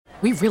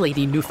We really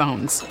need new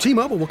phones.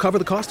 T-Mobile will cover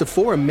the cost of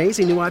 4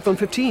 amazing new iPhone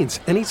 15s,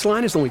 and each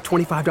line is only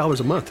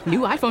 $25 a month. New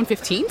iPhone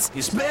 15s?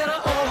 It's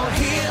better over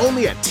here.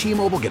 Only at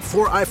T-Mobile, get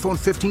 4 iPhone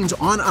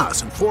 15s on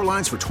us and 4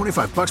 lines for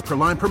 $25 per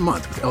line per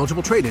month with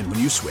eligible trade-in when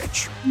you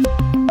switch.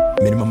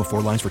 Minimum of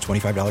 4 lines for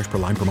 $25 per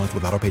line per month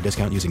with autopay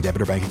discount using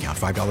debit or bank account.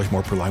 $5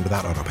 more per line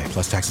without autopay,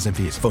 plus taxes and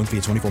fees. Phone fee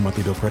at 24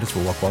 monthly bill credits for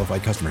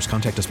well-qualified customers.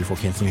 Contact us before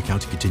canceling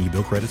account to continue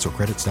bill credits or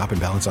credit stop and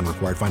balance on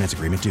required finance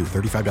agreement due.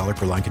 $35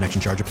 per line connection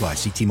charge applies.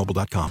 See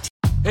T-Mobile.com.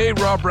 Hey,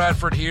 Rob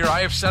Bradford here. I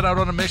have set out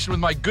on a mission with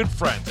my good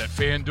friends at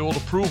FanDuel to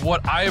prove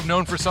what I have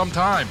known for some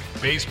time.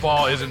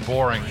 Baseball isn't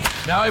boring.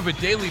 Now I have a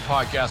daily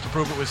podcast to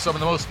prove it with some of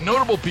the most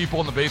notable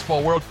people in the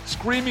baseball world,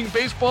 screaming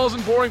baseball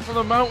isn't boring from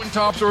the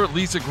mountaintops, or at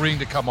least agreeing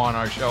to come on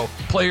our show.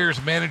 Players,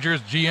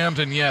 managers, GMs,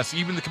 and yes,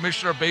 even the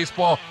commissioner of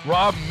baseball,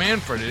 Rob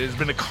Manfred. It has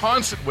been a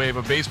constant wave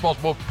of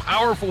baseball's most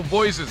powerful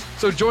voices.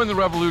 So join the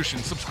revolution.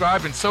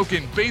 Subscribe and soak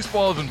in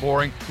Baseball Isn't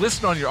Boring.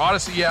 Listen on your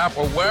Odyssey app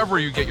or wherever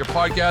you get your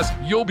podcast.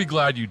 You'll be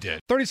glad you did.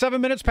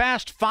 37 minutes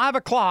past 5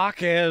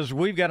 o'clock as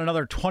we've got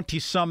another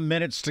 20-some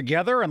minutes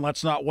together, and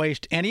let's not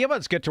waste any of it.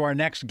 Let's get to our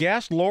next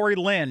guest, Lori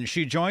Lynn.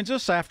 She joins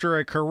us after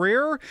a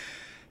career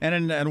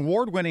and an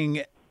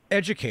award-winning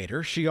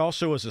educator. She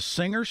also is a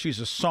singer.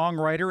 She's a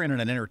songwriter and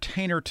an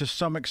entertainer to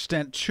some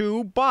extent,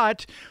 too,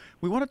 but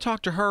we want to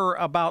talk to her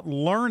about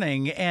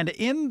learning, and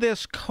in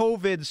this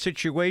COVID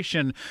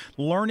situation,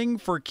 learning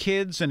for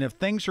kids, and if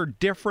things are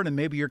different and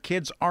maybe your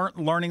kids aren't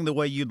learning the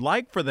way you'd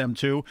like for them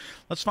to.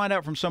 Let's find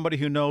out from somebody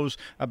who knows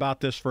about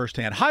this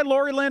firsthand. Hi,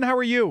 Lori Lynn. How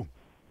are you?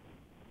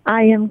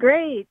 I am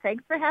great.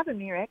 Thanks for having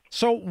me, Rick.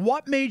 So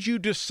what made you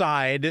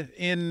decide,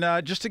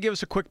 just to give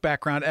us a quick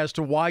background, as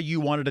to why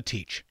you wanted to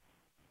teach?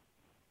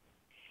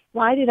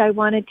 Why did I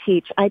want to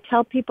teach? I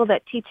tell people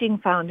that teaching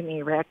found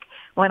me, Rick.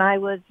 When I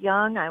was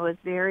young, I was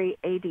very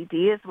ADD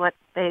is what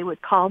they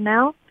would call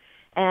now.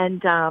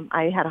 And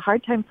I had a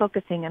hard time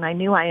focusing, and I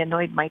knew I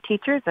annoyed my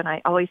teachers, and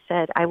I always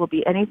said, I will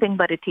be anything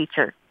but a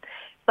teacher.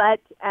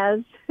 But as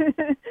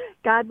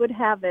God would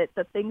have it,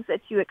 the things that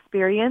you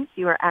experience,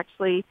 you are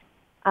actually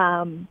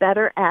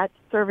better at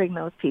serving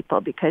those people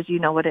because you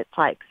know what it's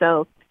like.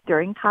 So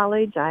during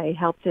college, I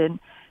helped in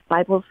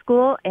Bible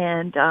school,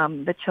 and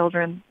the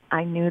children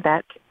I knew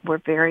that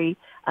were very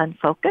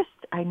unfocused.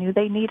 I knew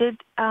they needed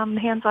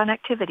hands-on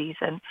activities,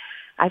 and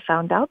I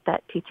found out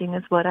that teaching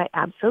is what I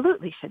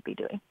absolutely should be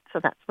doing. So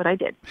that's what I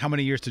did. How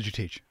many years did you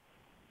teach?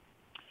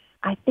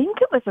 I think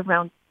it was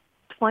around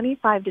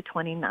 25 to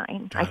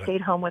 29. I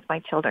stayed home with my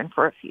children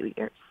for a few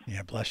years.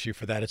 Yeah, bless you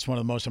for that. It's one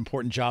of the most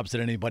important jobs that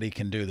anybody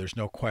can do. There's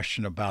no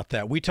question about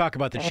that. We talk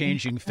about the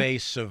changing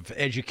face of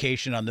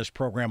education on this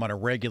program on a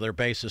regular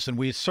basis, and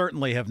we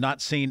certainly have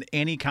not seen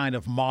any kind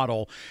of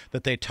model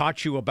that they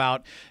taught you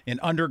about in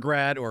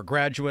undergrad or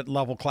graduate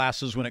level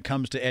classes when it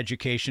comes to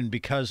education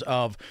because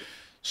of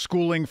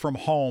schooling from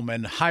home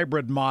and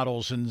hybrid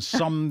models and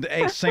some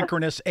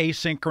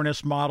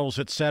asynchronous models,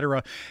 et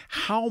cetera.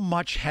 How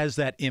much has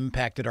that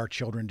impacted our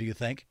children, do you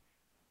think?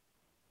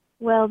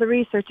 Well, the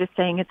research is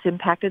saying it's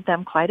impacted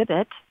them quite a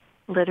bit.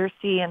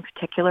 Literacy in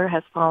particular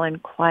has fallen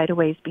quite a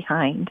ways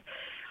behind.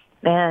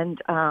 And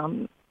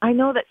I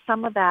know that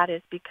some of that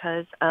is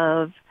because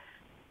of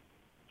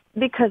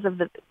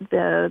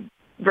the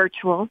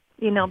virtual,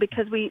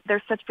 because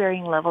there's such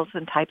varying levels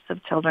and types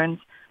of children's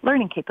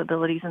learning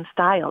capabilities and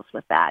styles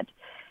with that,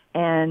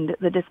 and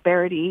the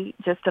disparity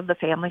just of the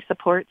family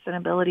supports and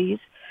abilities.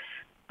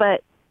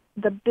 But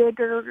the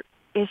bigger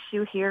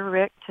issue here,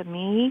 Rick, to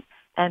me,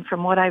 and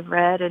from what I've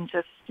read and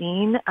just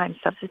seen, I'm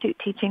substitute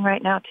teaching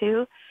right now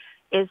too,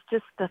 is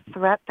just the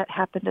threat that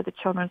happened to the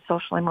children's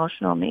social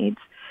emotional needs.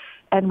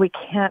 And we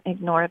can't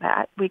ignore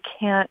that.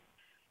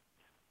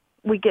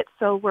 We get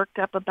so worked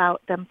up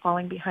about them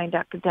falling behind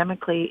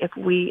academically. If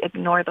we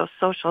ignore those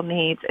social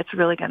needs, it's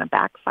really going to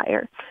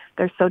backfire.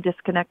 They're so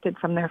disconnected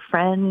from their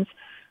friends,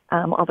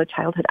 all the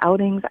childhood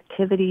outings,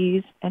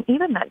 activities, and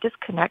even that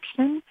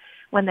disconnection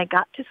when they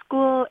got to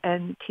school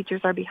and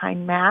teachers are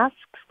behind masks,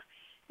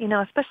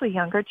 especially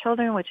younger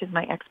children, which is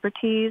my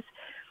expertise.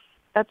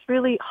 That's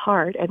really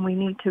hard, and we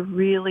need to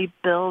really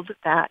build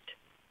that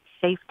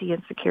safety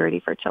and security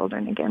for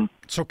children again.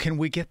 So can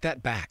we get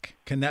that back?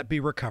 Can that be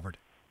recovered?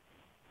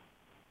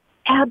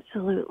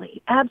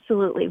 Absolutely.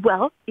 Absolutely.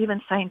 Well,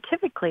 even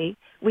scientifically,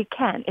 we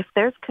can. If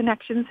there's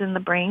connections in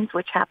the brains,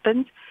 which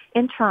happens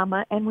in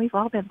trauma, and we've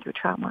all been through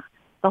trauma.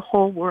 The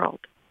whole world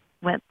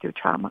went through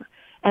trauma.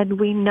 And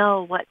we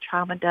know what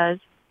trauma does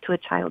to a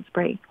child's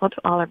brain, well,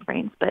 to all our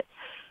brains, but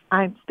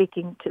I'm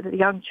speaking to the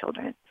young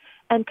children.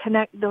 And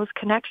those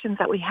connections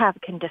that we have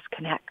can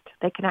disconnect.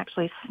 They can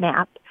actually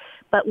snap.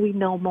 But we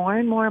know more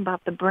and more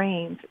about the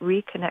brain's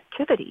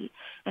reconnectivity.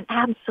 And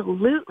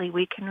absolutely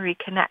we can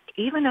reconnect,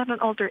 even at an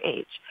older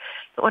age.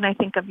 But when I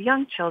think of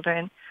young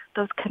children,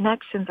 those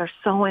connections are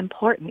so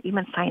important,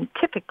 even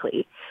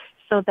scientifically,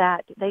 so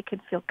that they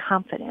can feel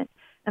confident.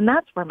 And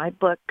that's where my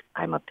book,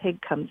 I'm a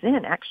Pig, comes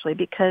in, actually,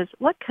 because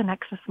what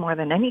connects us more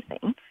than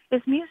anything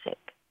is music.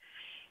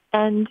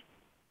 And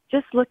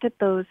just look at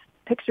those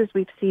pictures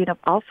we've seen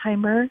of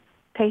Alzheimer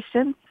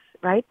patients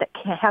right, that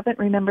haven't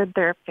remembered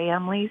their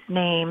family's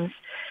names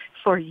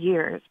for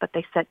years, but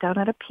they sit down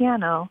at a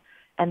piano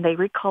and they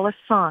recall a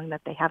song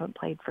that they haven't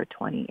played for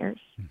 20 years.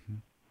 Mm-hmm.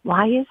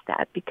 Why is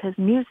that? Because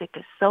music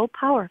is so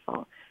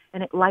powerful,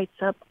 and it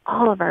lights up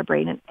all of our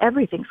brain, and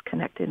everything's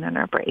connected in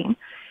our brain.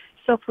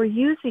 So if we're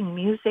using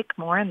music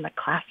more in the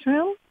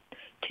classroom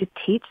to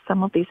teach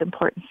some of these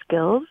important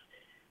skills,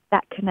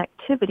 that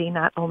connectivity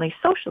not only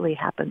socially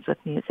happens with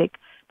music,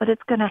 but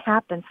it's going to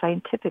happen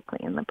scientifically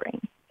in the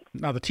brain.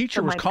 Now, the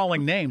teacher was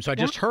calling names. I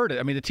just heard it.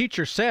 I mean, the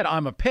teacher said,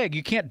 I'm a pig.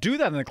 You can't do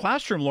that in the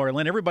classroom, Lori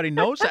Lynn. Everybody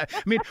knows that.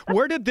 I mean,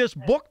 where did this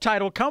book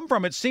title come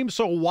from? It seems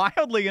so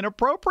wildly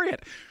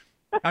inappropriate.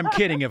 I'm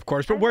kidding, of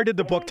course, but where did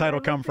the book title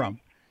come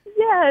from?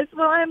 Yes,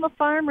 well, I'm a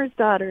farmer's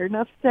daughter,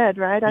 enough said,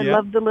 right? I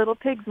loved the little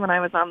pigs when I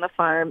was on the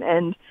farm,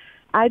 and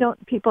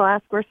people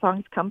ask where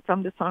songs come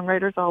from to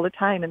songwriters all the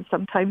time, and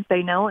sometimes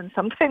they know and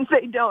sometimes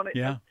they don't.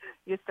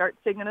 You start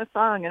singing a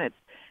song, and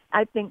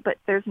but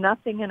there's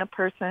nothing in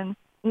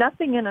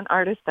an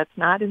artist that's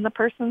not in the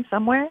person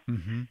somewhere.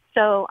 Mm-hmm.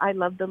 So I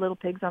love the little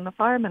pigs on the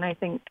farm, and I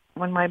think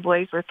when my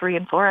boys were 3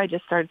 and 4, I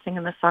just started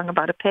singing the song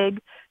about a pig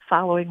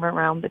following them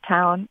around the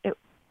town.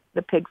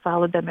 The pig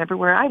followed them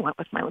everywhere I went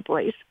with my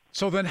boys.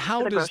 So then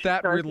how does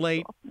that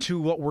relate to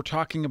what we're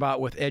talking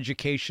about with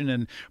education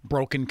and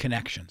broken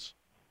connections?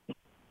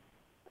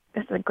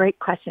 That's a great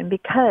question,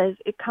 because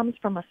it comes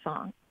from a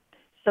song.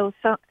 So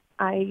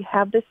I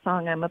have this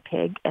song, I'm a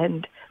Pig,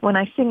 and when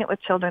I sing it with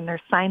children,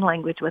 there's sign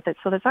language with it,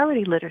 so there's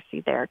already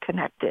literacy there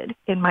connected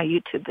in my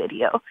YouTube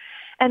video.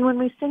 And when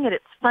we sing it,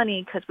 it's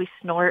funny because we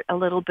snort a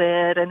little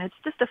bit, and it's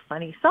just a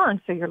funny song,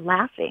 so you're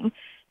laughing.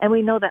 And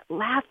we know that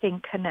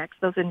laughing connects,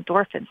 those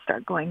endorphins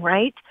start going,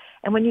 right?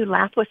 And when you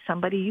laugh with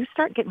somebody, you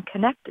start getting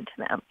connected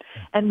to them.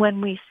 And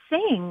when we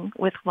sing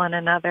with one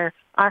another,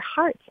 our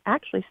hearts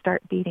actually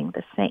start beating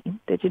the same.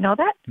 Did you know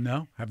that?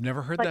 No, I've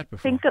never heard that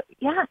before.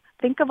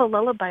 Think of a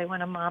lullaby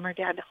when a mom or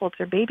dad holds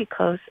their baby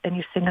close and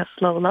you sing a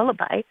slow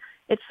lullaby.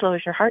 It slows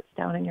your hearts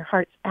down, and your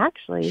hearts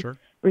actually,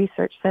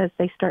 research says,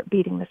 they start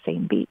beating the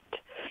same beat.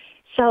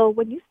 So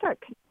when you start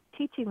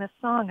teaching the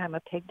song, I'm a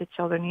Pig, to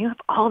children, you have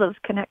all those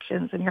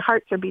connections and your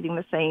hearts are beating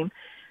the same.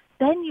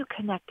 Then you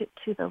connect it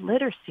to the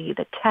literacy,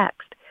 the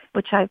text,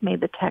 which I've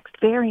made the text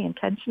very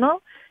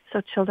intentional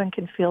so children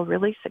can feel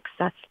really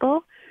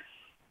successful.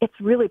 It's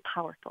really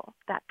powerful.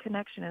 That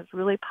connection is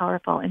really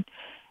powerful.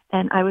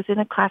 And I was in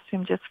a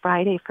classroom just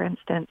Friday, for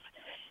instance,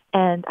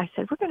 and I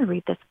said, we're going to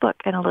read this book.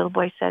 And a little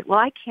boy said, well,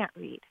 I can't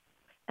read.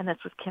 And this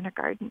was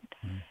kindergarten.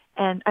 Mm-hmm.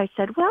 And I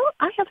said, well,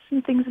 I have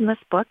some things in this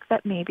book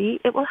that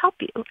maybe it will help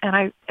you.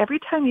 And every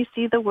time you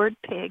see the word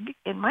pig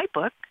in my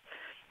book,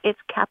 it's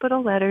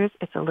capital letters,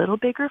 it's a little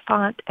bigger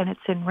font, and it's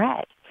in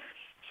red.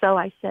 So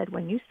I said,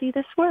 when you see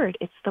this word,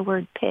 it's the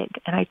word pig.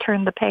 And I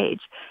turned the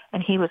page,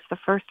 and he was the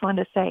first one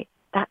to say,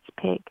 that's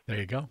pig. There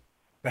you go.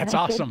 That's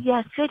awesome. Said,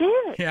 yes, it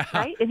is. Yeah.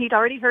 Right? And he'd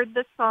already heard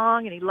this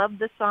song, and he loved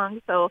the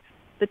song. So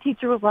the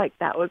teacher was like,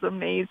 that was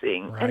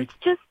amazing. Right.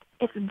 And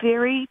it's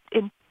very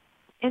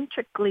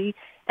intricately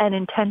and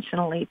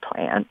intentionally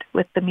planned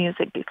with the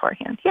music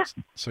beforehand. Yeah.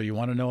 So you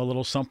want to know a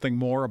little something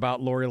more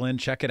about Lori Lynn?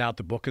 Check it out.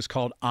 The book is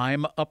called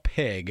I'm a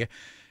Pig,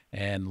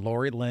 and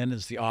Lori Lynn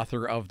is the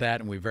author of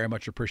that, and we very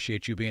much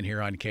appreciate you being here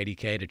on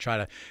KDK to try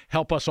to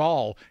help us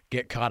all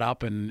get caught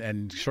up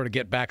and sort of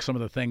get back some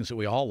of the things that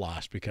we all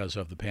lost because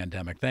of the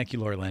pandemic. Thank you,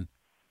 Lori Lynn.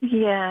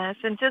 Yes,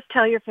 and just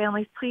tell your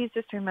families, please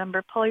just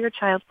remember, pull your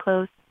child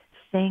close,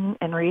 sing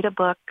and read a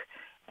book,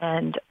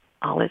 and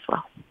all is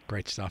well.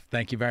 Great stuff.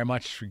 Thank you very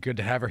much. Good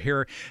to have her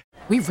here.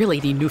 We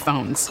really need new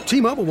phones.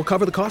 T-Mobile will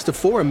cover the cost of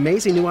 4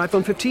 amazing new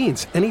iPhone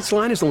 15s, and each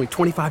line is only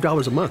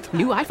 $25 a month.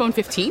 New iPhone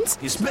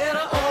 15s? It's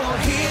better over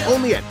here.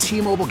 Only at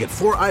T-Mobile, get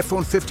 4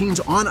 iPhone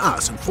 15s on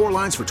us and 4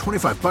 lines for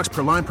 $25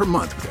 per line per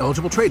month with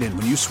eligible trade-in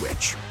when you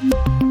switch.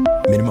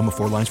 Minimum of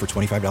 4 lines for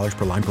 $25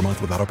 per line per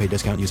month with auto-pay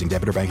discount using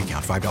debit or bank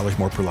account. $5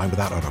 more per line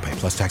without auto-pay,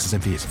 plus taxes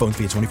and fees. Phone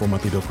fee at 24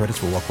 monthly bill credits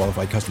for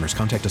well-qualified customers.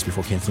 Contact us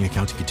before canceling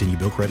account to continue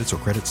bill credits or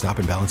credit stop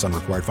and balance on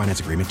required finance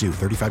agreement due.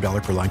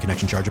 $35 per line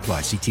connection charge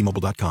applies. See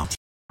T-Mobile.com.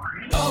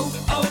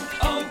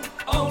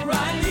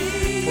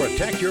 O'Reilly.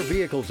 Protect your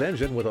vehicle's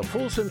engine with a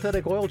full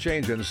synthetic oil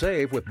change and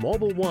save with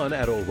Mobil 1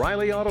 at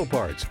O'Reilly Auto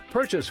Parts.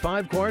 Purchase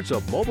 5 quarts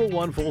of Mobil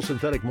 1 full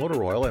synthetic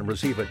motor oil and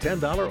receive a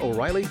 $10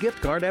 O'Reilly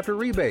gift card after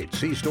rebate.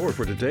 See store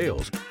for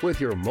details. With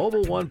your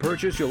Mobil 1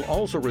 purchase, you'll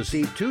also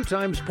receive 2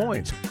 times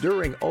points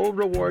during O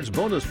Rewards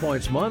Bonus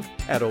Points Month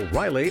at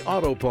O'Reilly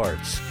Auto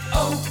Parts.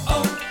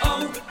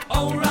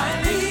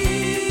 O'Reilly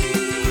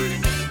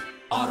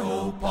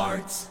Auto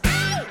Parts.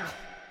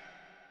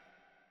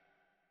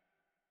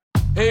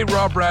 Hey,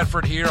 Rob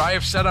Bradford here. I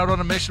have set out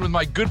on a mission with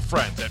my good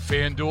friends at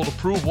FanDuel to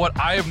prove what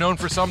I have known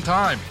for some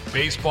time.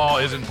 Baseball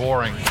isn't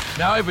boring.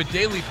 Now I have a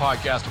daily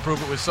podcast to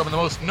prove it with some of the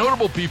most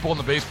notable people in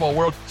the baseball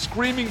world,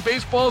 screaming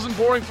baseball isn't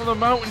boring from the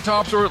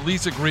mountaintops, or at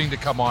least agreeing to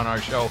come on our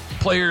show.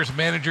 Players,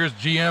 managers,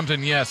 GMs,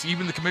 and yes,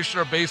 even the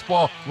commissioner of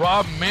baseball,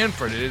 Rob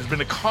Manfred. It has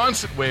been a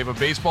constant wave of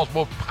baseball's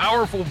most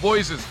powerful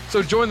voices.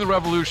 So join the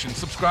revolution.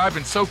 Subscribe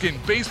and soak in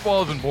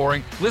Baseball Isn't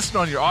Boring. Listen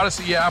on your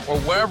Odyssey app or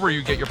wherever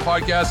you get your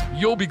podcasts.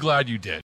 You'll be glad you did.